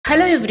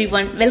Hello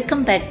everyone,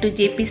 welcome back to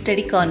JP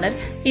Study Corner.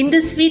 In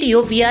this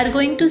video, we are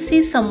going to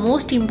see some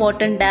most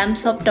important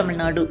dams of Tamil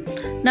Nadu.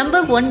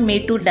 Number 1,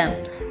 Mettrut Dam.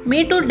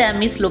 Mettrut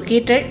Dam is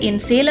located in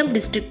Salem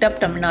district of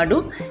Tamil Nadu.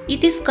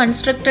 It is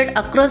constructed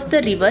across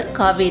the river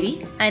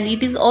Kaveri and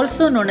it is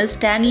also known as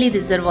Stanley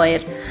Reservoir.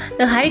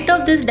 The height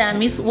of this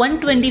dam is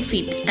 120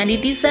 feet and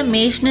it is a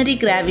masonry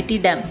gravity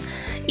dam.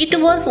 It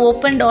was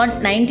opened on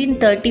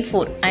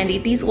 1934 and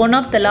it is one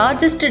of the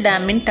largest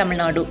dam in Tamil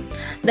Nadu.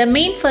 The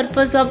main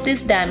purpose of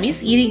this dam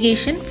is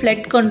irrigation,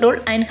 flood control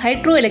and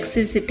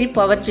hydroelectricity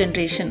power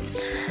generation.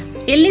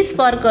 Ellis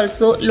Park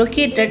also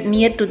located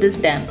near to this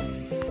dam.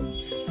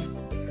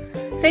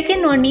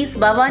 Second one is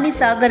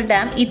Bhavanisagar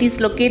Dam. It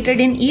is located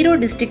in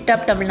Erode district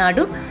of Tamil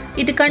Nadu.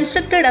 It is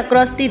constructed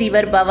across the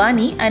river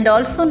Bhavani and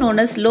also known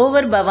as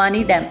Lower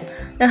Bhavani Dam.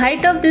 The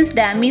height of this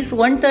dam is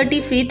 130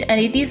 feet and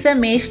it is a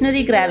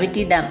masonry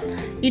gravity dam.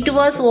 It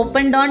was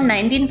opened on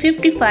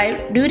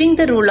 1955 during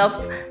the rule of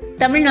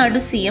Tamil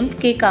Nadu CM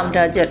K.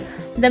 Kamarajar.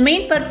 The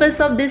main purpose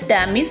of this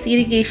dam is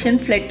irrigation,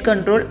 flood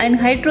control and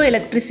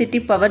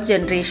hydroelectricity power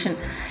generation.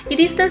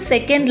 It is the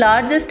second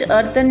largest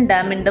earthen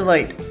dam in the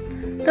world.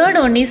 Third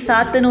one is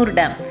Sathanur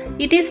Dam.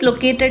 It is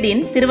located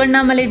in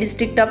Tiruvannamalai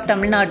district of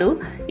Tamil Nadu.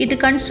 It is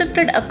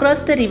constructed across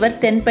the river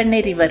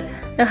Tenpannai River.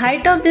 The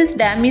height of this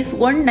dam is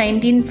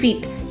 119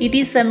 feet. It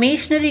is a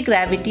masonry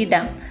gravity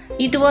dam.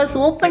 It was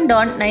opened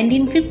on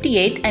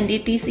 1958 and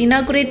it is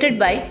inaugurated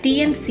by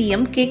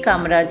TNCM K.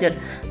 Kamarajar.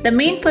 The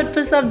main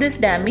purpose of this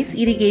dam is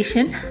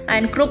irrigation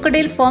and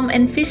crocodile farm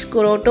and fish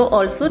grotto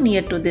also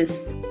near to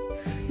this.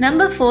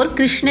 Number 4,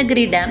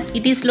 Krishnagiri Dam.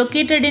 It is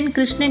located in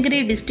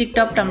Krishnagiri district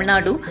of Tamil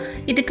Nadu.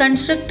 It is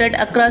constructed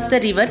across the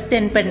river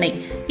Tenpannai.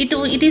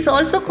 It is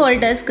also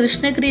called as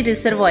Krishnagiri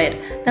Reservoir.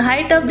 The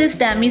height of this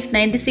dam is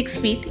 96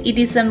 feet. It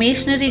is a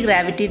masonry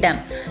gravity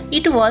dam.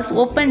 It was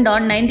opened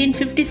on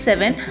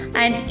 1957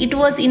 and it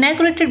was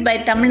inaugurated by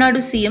Tamil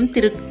Nadu CM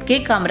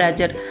K.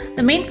 Kamarajar.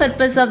 The main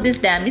purpose of this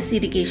dam is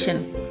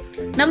irrigation.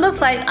 Number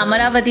 5,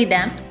 Amaravati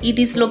Dam. It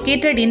is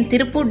located in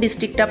Tirupur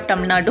district of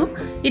Tamil Nadu.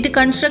 It is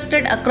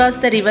constructed across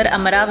the river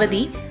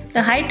Amaravati.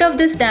 The height of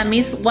this dam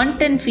is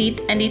 110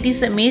 feet and it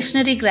is a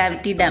masonry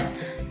gravity dam.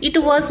 It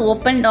was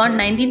opened on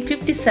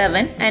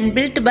 1957 and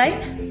built by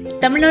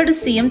Tamil Nadu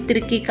CM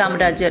K.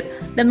 Kamarajar.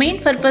 The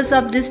main purpose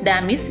of this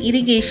dam is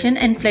irrigation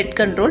and flood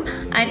control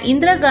and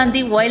Indira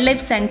Gandhi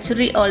Wildlife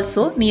Sanctuary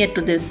also near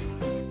to this.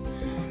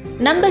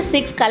 Number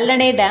 6,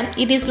 Kallanai Dam.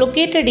 It is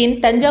located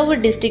in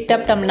Tanjavur district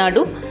of Tamil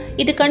Nadu.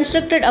 It is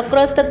constructed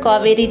across the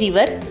Kaveri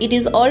River. It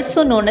is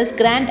also known as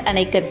Grand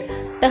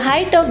Anaikuttam. The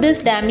height of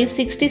this dam is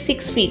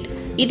 66 feet.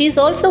 It is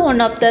also one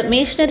of the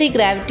masonry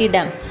gravity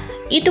dam.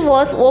 It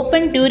was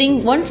opened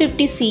during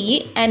 150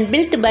 CE and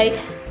built by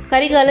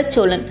Karigala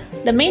Cholan.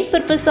 The main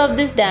purpose of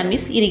this dam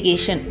is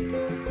irrigation.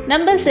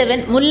 Number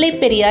 7, Mullai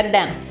Periyar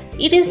Dam.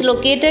 It is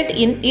located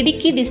in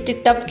Idukki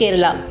district of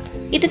Kerala.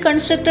 It is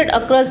constructed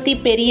across the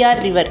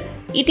Periyar River.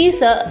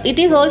 It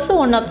is also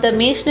one of the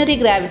masonry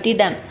gravity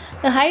dam.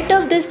 The height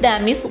of this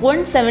dam is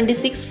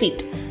 176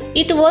 feet.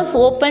 It was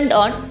opened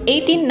on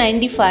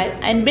 1895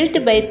 and built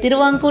by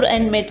Tiruvankur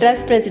and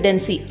Madras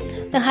Presidency.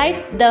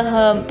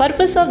 The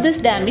purpose of this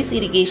dam is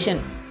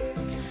irrigation.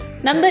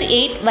 Number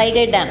 8,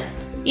 Vaigai Dam.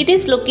 It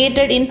is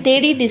located in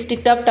Tedi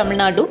district of Tamil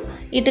Nadu.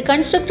 It is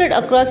constructed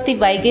across the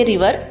Vaigai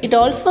River. It is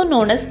also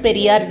known as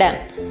Periyar Dam.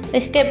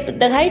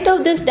 The height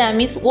of this dam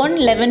is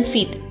 111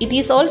 feet. It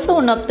is also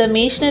one of the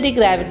masonry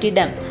gravity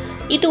dam.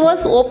 It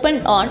was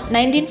opened on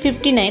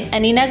 1959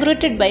 and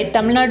inaugurated by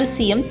Tamil Nadu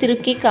CM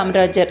K.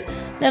 Kamarajar.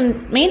 The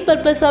main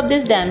purpose of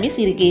this dam is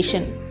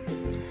irrigation.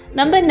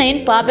 Number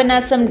 9,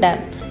 Papanasam Dam.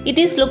 It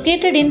is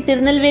located in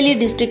Tirunelveli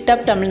district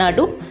of Tamil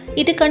Nadu.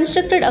 It is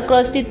constructed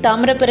across the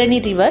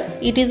Tamaraparani River.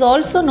 It is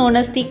also known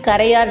as the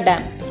Karayar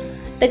Dam.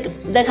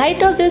 The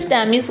height of this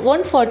dam is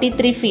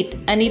 143 feet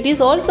and it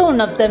is also one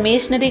of the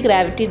masonry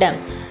gravity dam.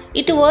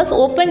 It was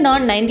opened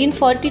on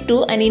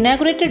 1942 and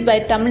inaugurated by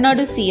Tamil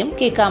Nadu CM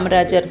K.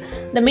 Kamarajar.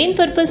 The main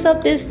purpose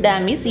of this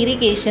dam is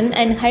irrigation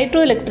and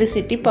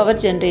hydroelectricity power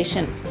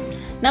generation.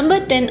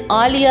 Number 10,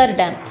 Aliyar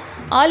Dam.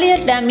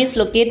 Aliyar Dam is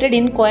located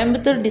in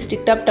Coimbatore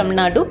district of Tamil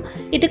Nadu.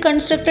 It is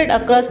constructed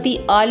across the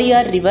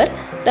Aliyar River.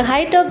 The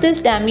height of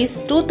this dam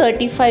is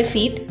 235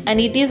 feet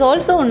and it is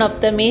also one of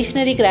the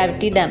masonry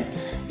gravity dam.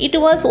 It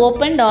was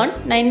opened on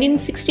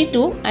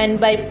 1962 and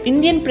by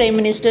Indian Prime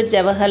Minister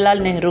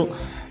Jawaharlal Nehru.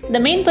 The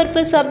main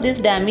purpose of this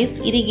dam is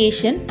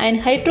irrigation and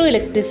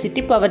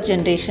hydroelectricity power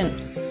generation.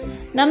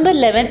 Number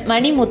 11,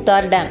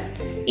 Manimuttar Dam.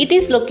 It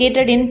is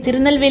located in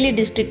Tirunelveli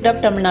district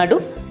of Tamil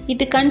Nadu. It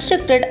is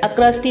constructed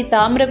across the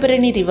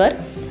Tamaraparani River.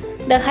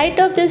 The height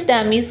of this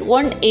dam is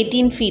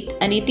 118 feet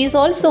and it is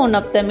also one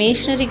of the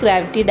masonry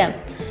gravity dam.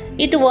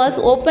 It was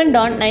opened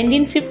on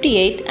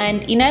 1958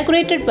 and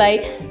inaugurated by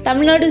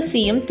Tamil Nadu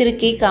CM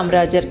K.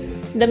 Kamarajar.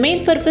 The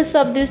main purpose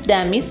of this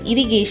dam is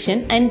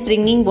irrigation and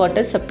drinking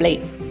water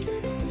supply.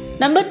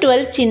 Number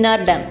 12,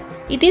 Chinnar Dam.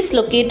 It is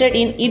located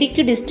in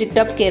Idukki district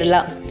of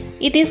Kerala.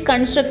 It is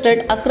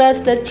constructed across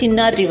the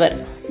Chinnar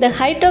River. The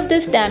height of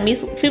this dam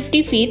is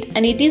 50 feet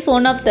and it is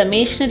one of the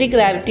masonry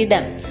gravity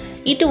dam.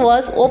 It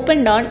was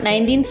opened on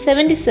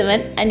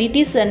 1977 and it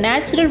is a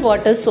natural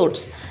water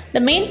source. The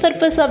main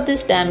purpose of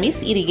this dam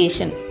is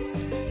irrigation.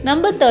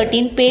 Number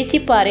 13,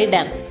 Pechiparai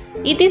Dam.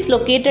 It is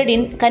located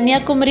in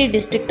Kanyakumari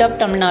district of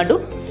Tamil Nadu.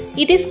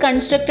 It is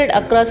constructed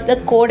across the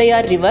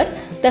Kodayar river.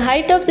 The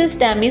height of this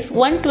dam is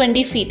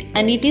 120 feet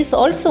and it is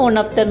also one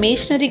of the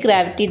masonry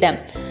gravity dam.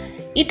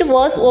 It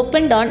was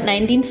opened on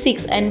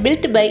 1906 and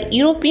built by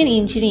European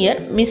engineer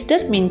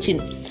Mr. Minchin.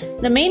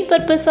 The main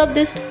purpose of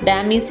this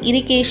dam is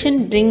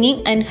irrigation,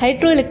 drinking and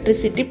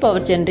hydroelectricity power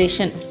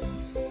generation.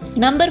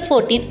 Number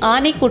 14,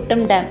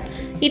 Anaikuttam Dam.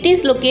 It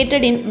is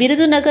located in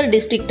Virudunagar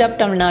district of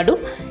Tamil Nadu.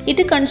 It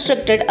is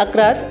constructed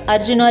across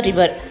Arjuna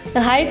river.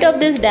 The height of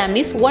this dam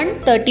is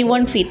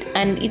 131 feet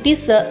and it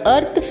is a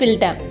earth-filled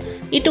dam.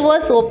 It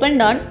was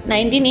opened on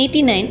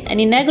 1989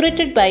 and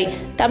inaugurated by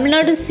Tamil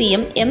Nadu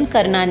CM M.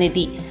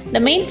 Karunanidhi. The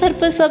main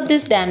purpose of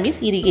this dam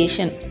is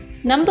irrigation.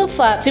 Number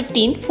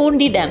 15,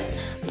 Poondi Dam.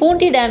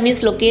 Poondi Dam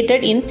is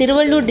located in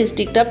Tiruvallur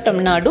district of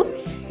Tamil Nadu.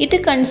 It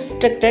is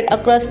constructed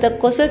across the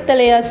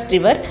Kosathalayas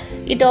river.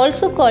 It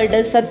also called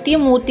as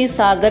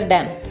Sagar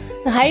Dam.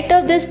 The height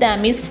of this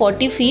dam is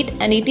 40 feet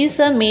and it is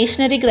a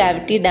masonry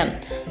gravity dam.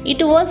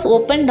 It was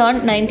opened on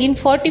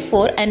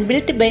 1944 and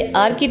built by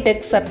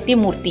architect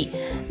Satyamurthy.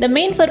 The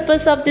main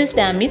purpose of this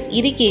dam is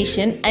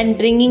irrigation and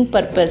drinking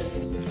purpose.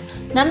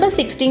 Number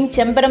 16,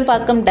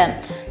 Chemparampakam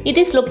Dam. It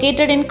is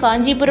located in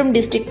Kanjipuram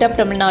district of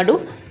Tamil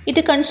Nadu. It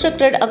is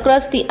constructed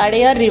across the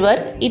Aliyar river.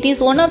 It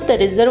is one of the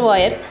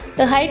reservoir.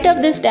 The height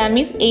of this dam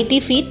is 80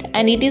 feet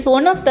and it is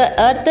one of the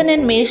earthen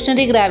and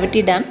masonry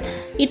gravity dam.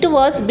 It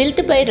was built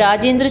by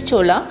Rajendra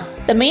Chola.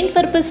 The main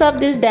purpose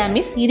of this dam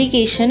is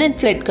irrigation and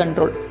flood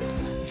control.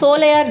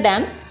 Solayar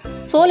Dam.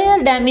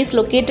 Solayar Dam is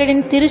located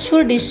in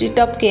Thrissur district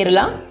of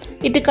Kerala.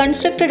 It is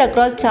constructed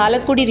across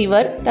Chalakudi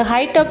river. The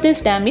height of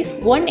this dam is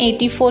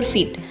 184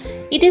 feet.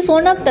 It is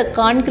one of the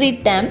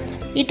concrete dam.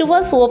 It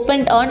was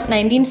opened on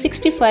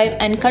 1965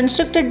 and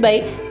constructed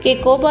by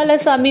K.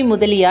 Kopalasamy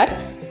Mudaliyar.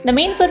 The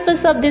main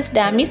purpose of this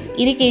dam is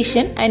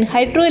irrigation and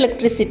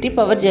hydroelectricity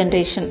power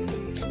generation.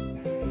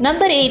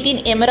 Number 18,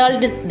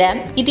 Emerald Dam.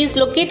 It is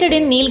located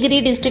in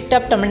Nilgiri district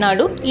of Tamil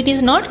Nadu. It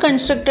is not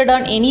constructed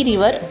on any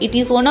river. It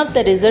is one of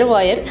the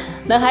reservoir.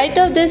 The height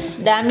of this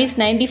dam is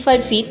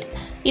 95 feet.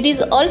 It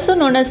is also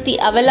known as the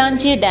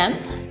Avalanche Dam.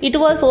 It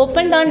was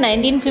opened on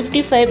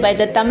 1955 by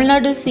the Tamil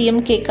Nadu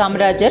CM K.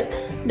 Kamarajar.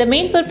 The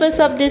main purpose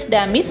of this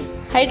dam is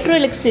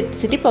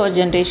hydroelectricity power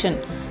generation.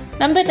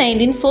 Number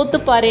 19,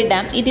 Sothuparai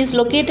Dam. It is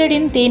located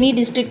in Theni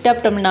district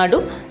of Tamil Nadu.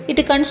 It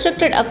is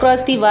constructed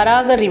across the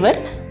Varaga river.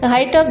 The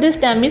height of this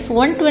dam is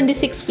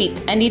 126 feet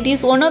and it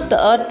is one of the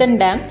earthen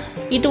dam.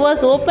 It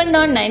was opened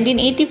on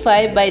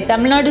 1985 by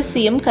Tamil Nadu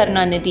CM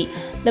Karunanidhi.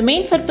 The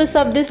main purpose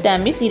of this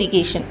dam is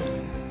irrigation.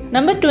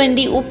 Number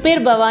 20,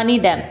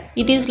 Bhavani Dam.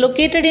 It is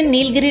located in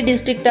Nilgiri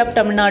district of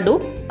Tamil Nadu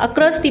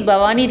across the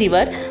Bhavani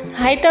river. The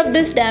height of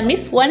this dam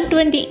is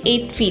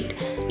 128 feet.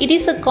 It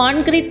is a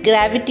concrete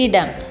gravity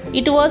dam.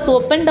 It was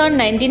opened on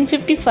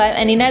 1955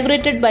 and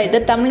inaugurated by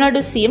the Tamil Nadu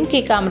CM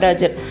K.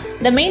 Kamarajar.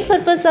 The main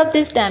purpose of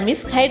this dam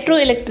is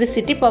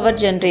hydroelectricity power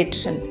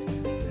generation.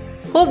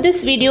 Hope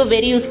this video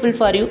very useful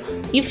for you.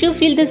 If you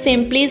feel the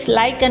same, please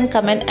like and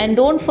comment and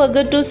don't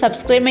forget to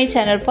subscribe my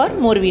channel for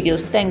more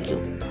videos. Thank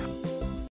you.